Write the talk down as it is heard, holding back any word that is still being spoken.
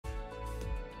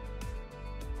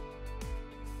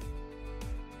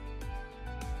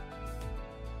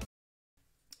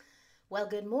Well,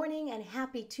 good morning and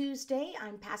happy Tuesday.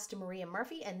 I'm Pastor Maria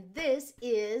Murphy, and this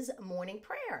is Morning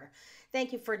Prayer.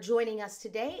 Thank you for joining us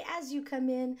today. As you come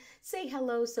in, say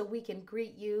hello so we can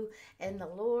greet you in the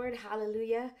Lord.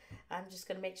 Hallelujah. I'm just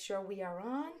going to make sure we are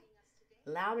on.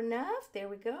 Loud enough. There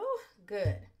we go.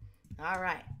 Good. All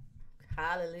right.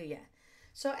 Hallelujah.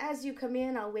 So as you come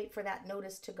in, I'll wait for that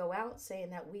notice to go out saying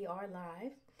that we are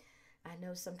live. I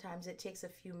know sometimes it takes a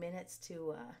few minutes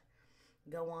to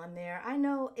go on there. I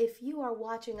know if you are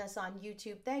watching us on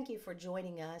YouTube, thank you for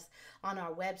joining us on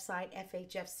our website,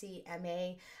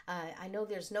 FHFCMA. I know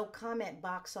there's no comment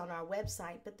box on our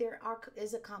website, but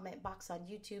is a comment box on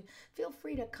YouTube. Feel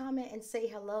free to comment and say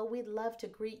hello. We'd love to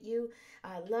greet you.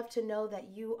 Love to know that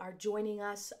you are joining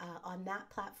us on that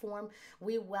platform.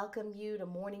 We welcome you to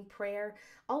morning prayer.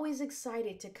 Always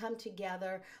excited to come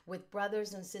together with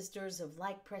brothers and sisters of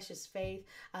like precious faith,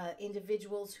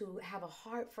 individuals who have a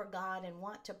heart for God and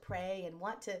want to pray and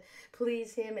want to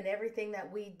please Him in everything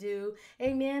that we do.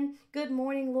 Amen. Good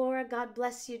morning, Laura. God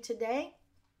bless you today.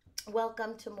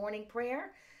 Welcome to morning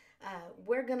prayer.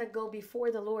 We're going to go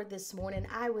before the Lord this morning.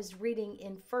 I was reading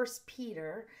in 1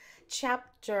 Peter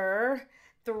chapter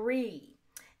 3.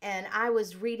 And I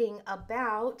was reading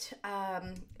about,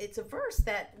 it's a verse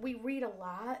that we read a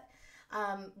lot.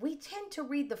 We tend to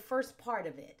read the first part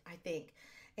of it, I think.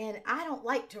 And I don't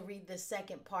like to read the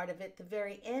second part of it, the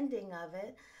very ending of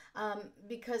it,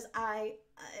 because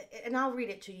and I'll read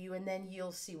it to you and then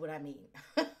you'll see what I mean.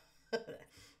 All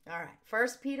right, 1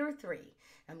 Peter 3.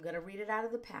 I'm going to read it out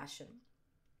of the Passion.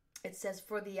 It says,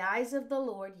 "For the eyes of the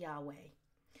Lord Yahweh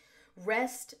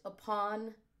rest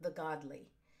upon the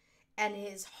godly, and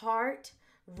His heart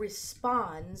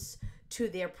responds to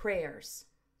their prayers."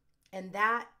 And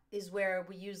that is where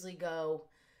we usually go.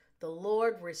 The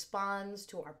Lord responds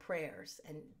to our prayers.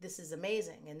 And this is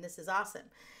amazing. And this is awesome.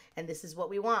 And this is what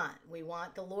we want. We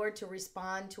want the Lord to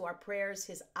respond to our prayers.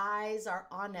 His eyes are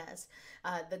on us,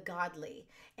 the godly.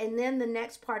 And then the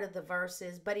next part of the verse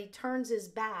is, "But He turns His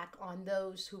back on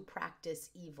those who practice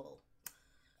evil."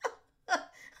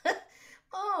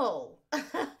 Oh,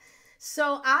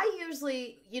 so I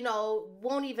usually,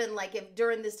 won't even if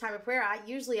during this time of prayer, I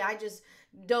just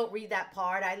don't read that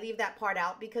part. I leave that part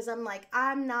out because I'm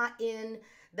not in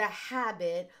the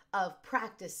habit of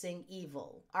practicing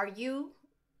evil. Are you?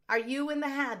 Are you in the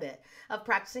habit of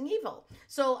practicing evil?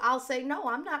 So I'll say, no,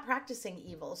 I'm not practicing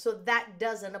evil. So that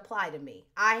doesn't apply to me.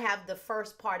 I have the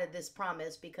first part of this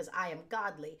promise because I am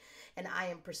godly and I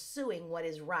am pursuing what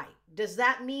is right. Does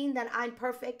that mean that I'm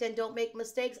perfect and don't make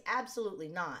mistakes? Absolutely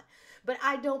not. But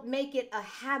I don't make it a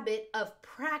habit of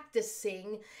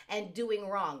practicing and doing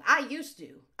wrong. I used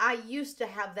to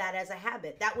have that as a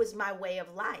habit. That was my way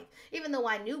of life. Even though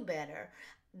I knew better,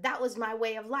 that was my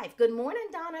way of life. Good morning,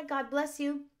 Donna. God bless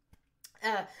you.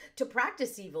 To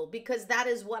practice evil, because that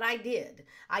is what I did.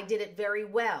 I did it very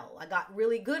well. I got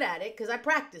really good at it because I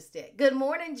practiced it. Good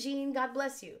morning, Jean. God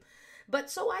bless you.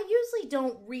 But so I usually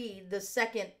don't read the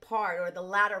second part or the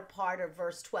latter part of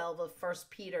verse 12 of 1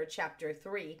 Peter chapter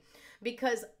 3,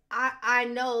 because I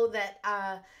know that,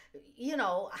 I'm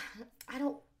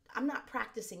not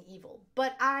practicing evil,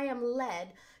 but I am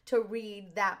led to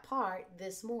read that part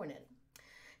this morning.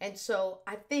 And so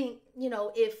I think,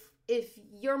 if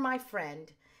you're my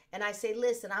friend and I say,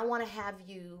 listen, I want to have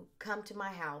you come to my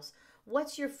house,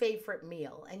 what's your favorite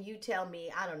meal? And you tell me,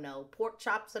 I don't know, pork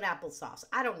chops and applesauce.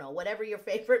 I don't know, whatever your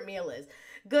favorite meal is.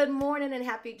 Good morning and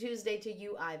happy Tuesday to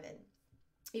you, Ivan.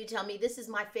 You tell me, this is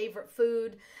my favorite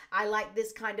food. I like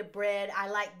this kind of bread. I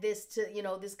like this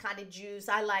this kind of juice.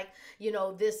 I like,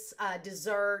 this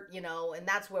dessert, and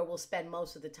that's where we'll spend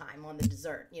most of the time on the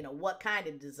dessert. What kind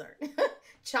of dessert?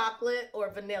 Chocolate or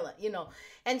vanilla,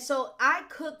 And so I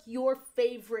cook your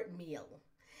favorite meal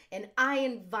and I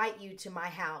invite you to my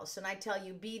house and I tell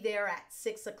you, be there at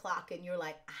 6:00 and you're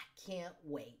like, I can't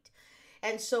wait.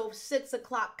 And so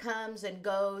 6:00 comes and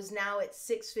goes. Now it's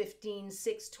 6:15,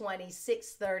 6:20,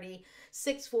 6:30,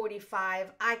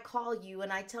 6:45. I call you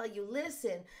and I tell you,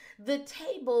 listen, the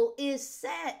table is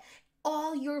set.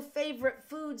 All your favorite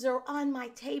foods are on my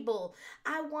table.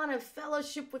 I want to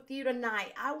fellowship with you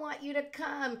tonight. I want you to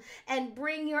come and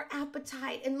bring your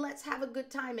appetite and let's have a good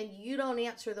time. And you don't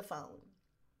answer the phone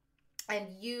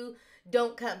and you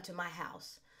don't come to my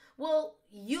house. Well,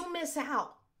 you miss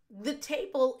out. The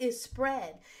table is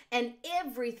spread and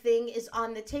everything is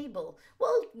on the table.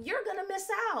 Well, you're going to miss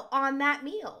out on that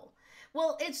meal.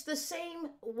 Well, it's the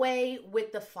same way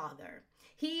with the Father.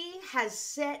 He has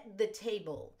set the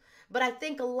table, But I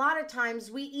think a lot of times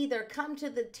we either come to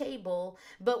the table,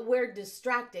 but we're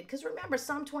distracted. Because remember,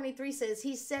 Psalm 23 says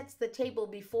he sets the table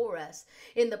before us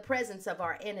in the presence of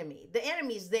our enemy. The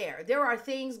enemy's there. There are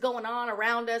things going on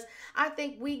around us. I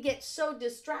think we get so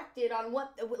distracted on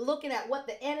looking at what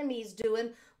the enemy's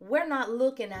doing. We're not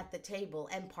looking at the table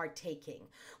and partaking.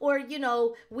 Or,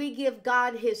 we give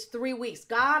God his 3 weeks.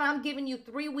 God, I'm giving you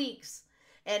 3 weeks.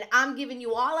 And I'm giving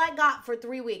you all I got for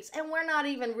 3 weeks. And we're not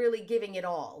even really giving it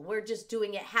all. We're just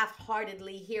doing it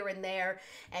half-heartedly here and there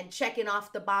and checking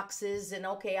off the boxes. And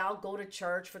okay, I'll go to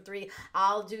church for 3.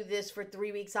 I'll do this for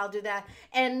 3 weeks. I'll do that.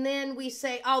 And then we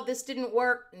say, oh, this didn't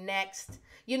work. Next.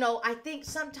 I think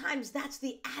sometimes that's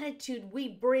the attitude we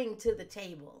bring to the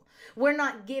table. We're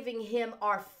not giving him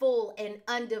our full and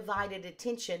undivided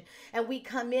attention. And we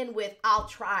come in with, I'll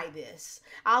try this.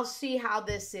 I'll see how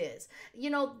this is.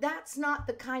 That's not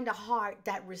the kind of heart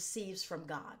that receives from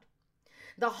God.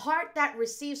 The heart that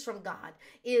receives from God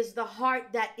is the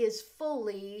heart that is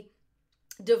fully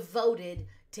devoted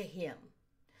to him.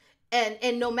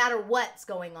 And no matter what's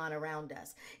going on around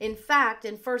us. In fact,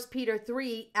 in 1 Peter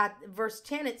 3 at verse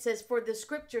 10, it says, for the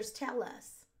scriptures tell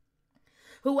us,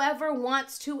 whoever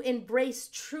wants to embrace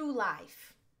true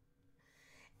life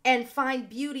and find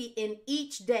beauty in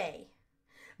each day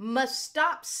must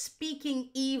stop speaking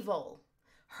evil,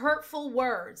 hurtful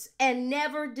words, and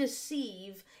never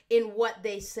deceive in what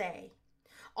they say.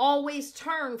 Always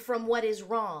turn from what is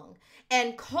wrong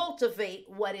and cultivate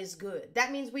what is good.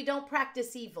 That means we don't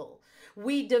practice evil.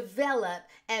 We develop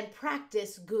and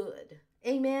practice good.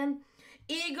 Amen.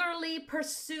 Eagerly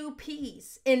pursue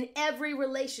peace in every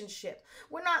relationship.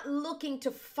 We're not looking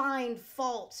to find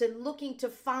faults and looking to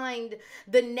find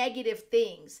the negative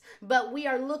things, but we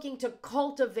are looking to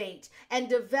cultivate and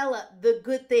develop the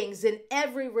good things in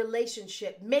every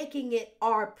relationship, making it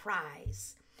our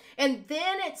prize. And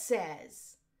then it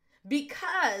says,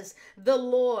 because the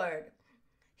Lord,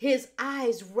 his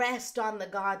eyes rest on the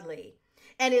godly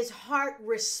and his heart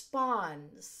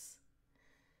responds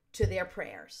to their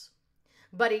prayers,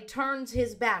 but he turns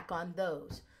his back on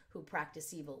those who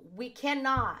practice evil. We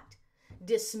cannot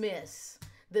dismiss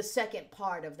the second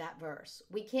part of that verse.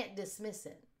 We can't dismiss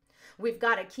it. We've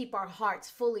got to keep our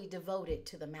hearts fully devoted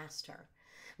to the master,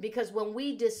 because when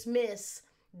we dismiss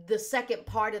the second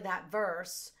part of that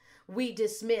verse, we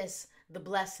dismiss the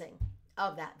blessing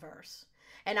of that verse.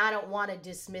 And I don't want to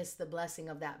dismiss the blessing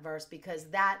of that verse, because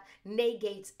that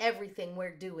negates everything we're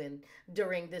doing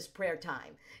during this prayer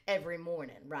time every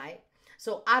morning, right?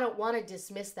 So I don't want to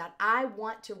dismiss that. I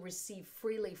want to receive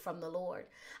freely from the Lord.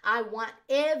 I want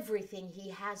everything he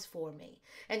has for me.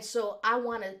 And so I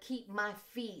want to keep my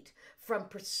feet from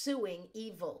pursuing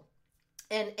evil.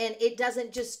 And it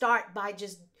doesn't just start by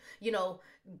just,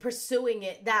 pursuing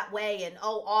it that way and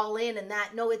all in and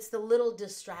that. No, it's the little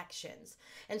distractions.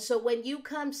 And so when you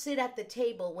come sit at the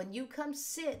table,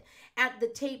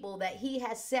 that he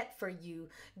has set for you,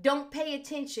 don't pay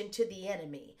attention to the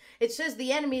enemy. It says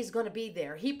the enemy is going to be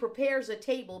there. He prepares a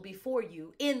table before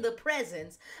you in the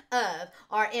presence of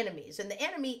our enemies. And the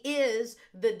enemy is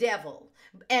the devil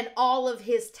and all of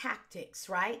his tactics,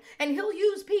 right? And he'll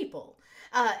use people.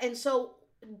 And so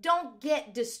don't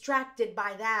get distracted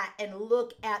by that and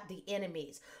look at the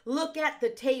enemies. Look at the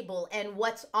table and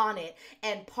what's on it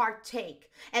and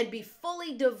partake and be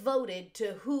fully devoted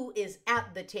to who is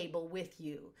at the table with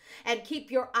you, and keep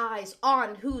your eyes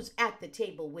on who's at the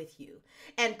table with you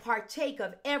and partake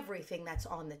of everything that's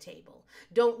on the table.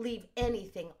 Don't leave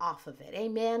anything off of it.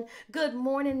 Amen. Good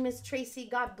morning, Miss Tracy.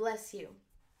 God bless you.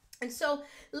 And so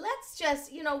let's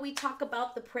just, we talk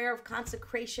about the prayer of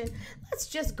consecration. Let's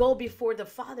just go before the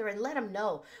Father and let him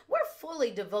know we're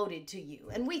fully devoted to you.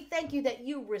 And we thank you that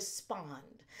you respond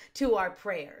to our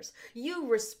prayers. You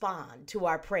respond to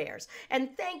our prayers.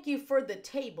 And thank you for the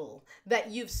table that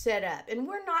you've set up. And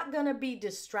we're not going to be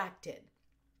distracted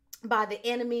by the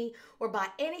enemy or by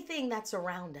anything that's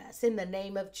around us, in the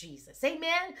name of Jesus.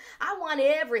 Amen. I want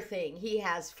everything he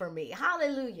has for me.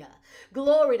 Hallelujah.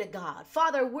 Glory to God.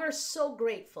 Father, we're so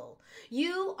grateful.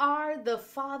 You are the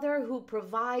Father who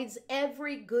provides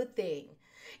every good thing.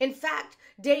 In fact,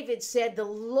 David said, the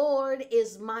Lord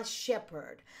is my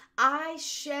shepherd. I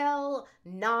shall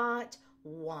not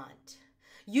want.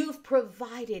 You've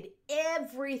provided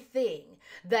everything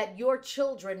that your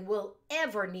children will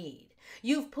ever need.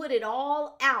 You've put it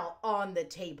all out on the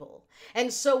table.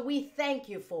 And so we thank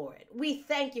you for it. We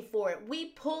thank you for it. We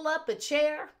pull up a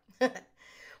chair.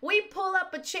 We pull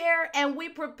up a chair and we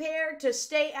prepare to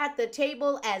stay at the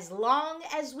table as long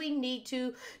as we need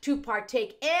to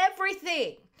partake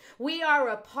everything We are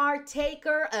a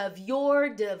partaker of your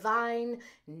divine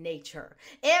nature.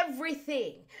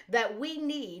 Everything that we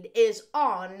need is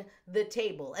on the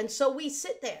table. And so we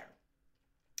sit there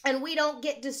and we don't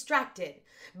get distracted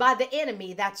by the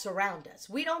enemy that's around us.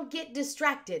 We don't get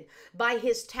distracted by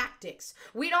his tactics.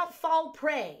 We don't fall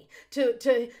prey to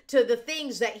the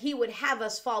things that he would have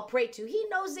us fall prey to. He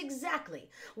knows exactly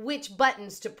which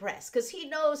buttons to press because he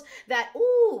knows that,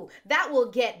 that will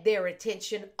get their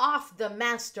attention off the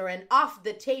master and off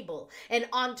the table and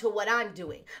onto what I'm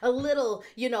doing. A little,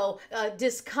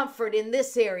 discomfort in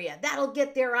this area, that'll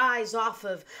get their eyes off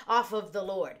of the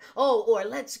Lord. Or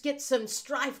let's get some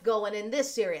strife going in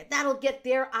this area. That'll get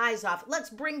their eyes off. Let's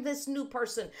bring this new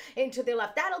person into their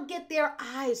life. That'll get their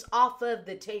eyes off of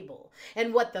the table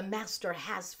and what the master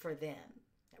has for them,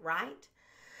 right?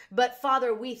 But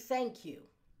Father, we thank you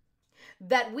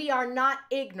that we are not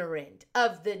ignorant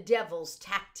of the devil's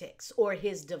tactics or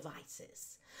his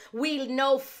devices. We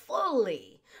know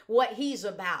fully what he's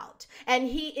about, and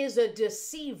he is a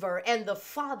deceiver and the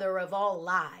father of all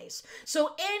lies.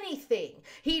 So anything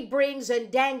he brings and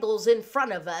dangles in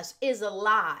front of us is a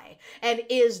lie and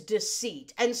is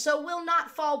deceit. And so we'll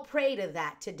not fall prey to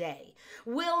that today.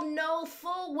 We'll know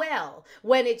full well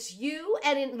when it's you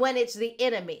and when it's the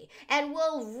enemy, and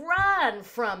we'll run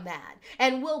from that,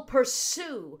 and we'll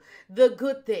pursue the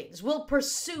good things. We'll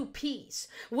pursue peace.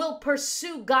 We'll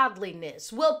pursue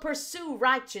godliness. We'll pursue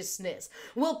righteousness.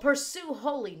 We'll pursue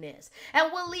holiness,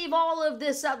 and we'll leave all of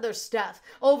this other stuff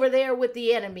over there with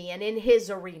the enemy and in his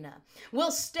arena.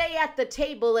 We'll stay at the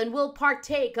table and we'll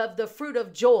partake of the fruit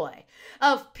of joy,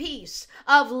 of peace,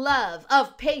 of love,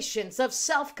 of patience, of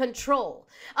self-control,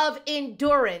 of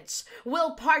endurance.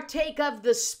 We'll partake of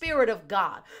the Spirit of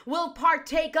God. We'll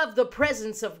partake of the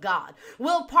presence of God.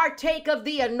 We'll partake of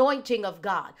the anointing of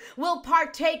God. We'll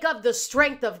partake of the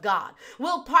strength of God.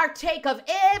 We'll partake of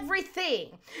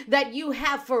everything that you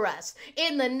have for us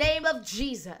in the name of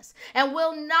Jesus. And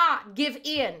we'll not give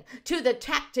in to the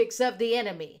tactics of the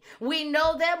enemy. We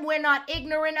know them. We're not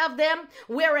ignorant of them.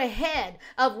 We're ahead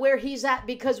of where he's at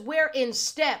because we're in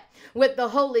step with the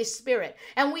Holy Spirit.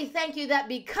 And we thank you that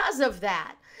because of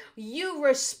that, you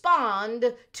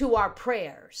respond to our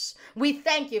prayers. We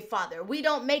thank you, Father. We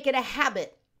don't make it a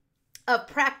habit of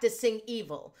practicing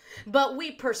evil, but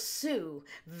we pursue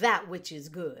that which is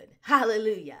good.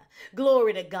 Hallelujah.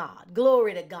 Glory to God.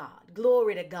 Glory to God.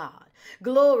 Glory to God.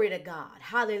 Glory to God.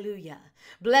 Hallelujah.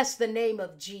 Bless the name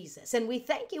of Jesus. And we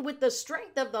thank you with the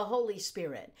strength of the Holy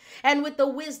Spirit and with the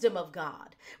wisdom of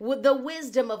God. With the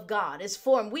wisdom of God is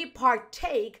formed. We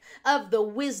partake of the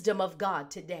wisdom of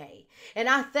God today. And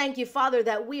I thank you, Father,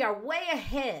 that we are way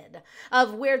ahead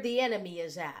of where the enemy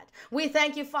is at. We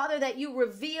thank you, Father, that you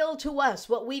reveal to us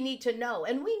what we need to know.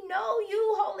 And we know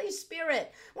you, Holy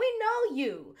Spirit. We know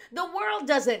you. The world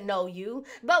doesn't know you,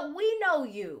 but we know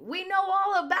you. We know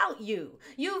all about you.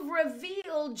 You've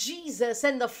revealed Jesus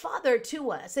and the Father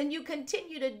to us, and you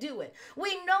continue to do it.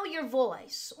 We know your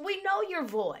voice. We know your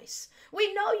voice.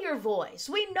 We know your voice.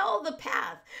 We know the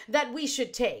path that we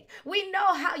should take. We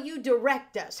know how you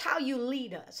direct us, how you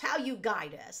lead us, how you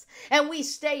guide us. And we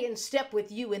stay in step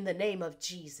with you in the name of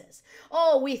Jesus.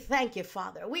 Oh, we thank you,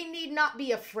 Father. We need not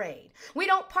be afraid. We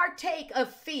don't partake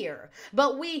of fear,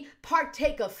 but we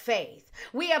partake of faith.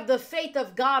 We have the faith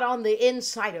of God on the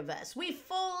inside of us. We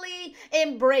fully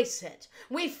embrace it.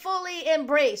 We fully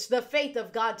embrace the faith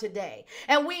of God today.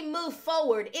 And we move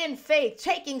forward in faith,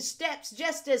 taking steps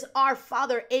just as our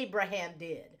father Abraham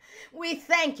did. We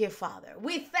thank you, Father.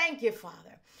 We thank you,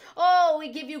 Father. Oh, we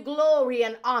give you glory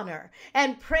and honor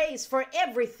and praise for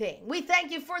everything. We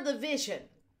thank you for the vision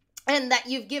and that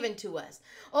you've given to us.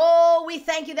 Oh, we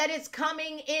thank you that it's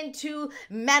coming into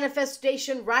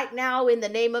manifestation right now in the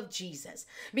name of Jesus,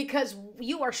 because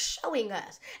you are showing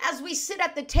us as we sit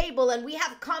at the table and we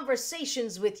have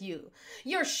conversations with you,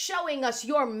 you're showing us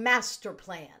your master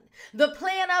plan. The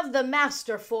plan of the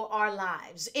master for our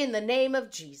lives in the name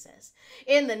of Jesus,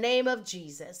 in the name of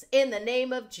Jesus, in the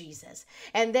name of Jesus.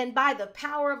 And then by the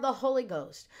power of the Holy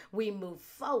Ghost, we move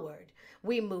forward.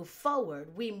 We move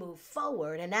forward. We move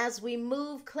forward. And as we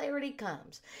move, clarity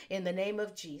comes in the name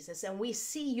of Jesus. And we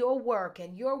see your work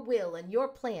and your will and your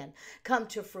plan come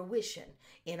to fruition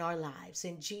in our lives.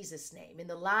 In Jesus' name, in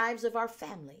the lives of our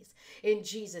families, in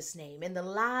Jesus' name, in the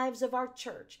lives of our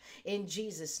church, in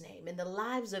Jesus' name, in the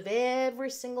lives of every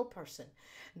single person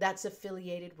that's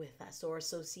affiliated with us or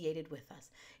associated with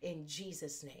us. In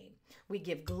Jesus' name, we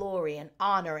give glory and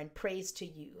honor and praise to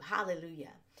you.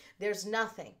 Hallelujah. There's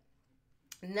nothing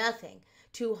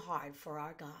too hard for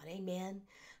our God. Amen.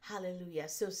 Hallelujah.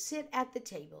 So sit at the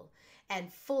table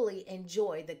and fully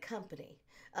enjoy the company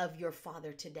of your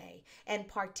Father today and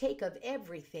partake of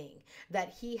everything that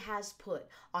He has put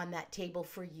on that table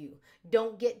for you.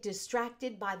 Don't get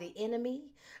distracted by the enemy,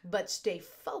 but stay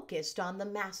focused on the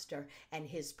Master and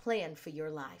His plan for your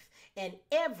life, and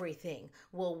everything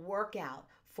will work out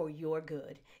for your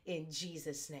good in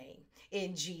Jesus' name.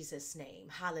 In Jesus' name.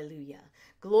 Hallelujah.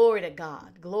 Glory to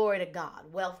God. Glory to God.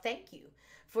 Well, thank you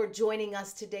for joining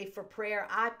us today for prayer.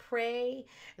 I pray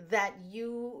that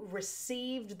you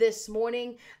received this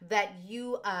morning, that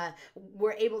you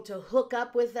were able to hook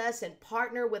up with us and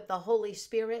partner with the Holy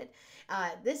Spirit.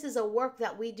 This is a work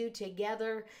that we do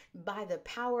together by the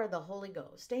power of the Holy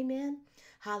Ghost. Amen.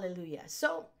 Hallelujah.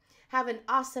 So, have an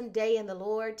awesome day in the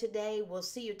Lord today. We'll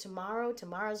see you tomorrow.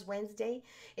 Tomorrow's Wednesday.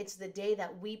 It's the day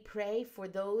that we pray for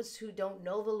those who don't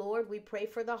know the Lord. We pray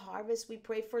for the harvest. We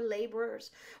pray for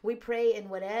laborers. We pray in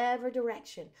whatever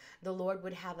direction the Lord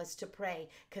would have us to pray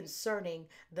concerning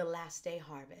the last day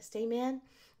harvest. Amen.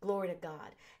 Glory to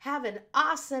God. Have an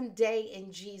awesome day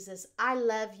in Jesus. I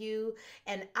love you,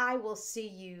 and I will see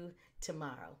you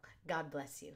tomorrow. God bless you.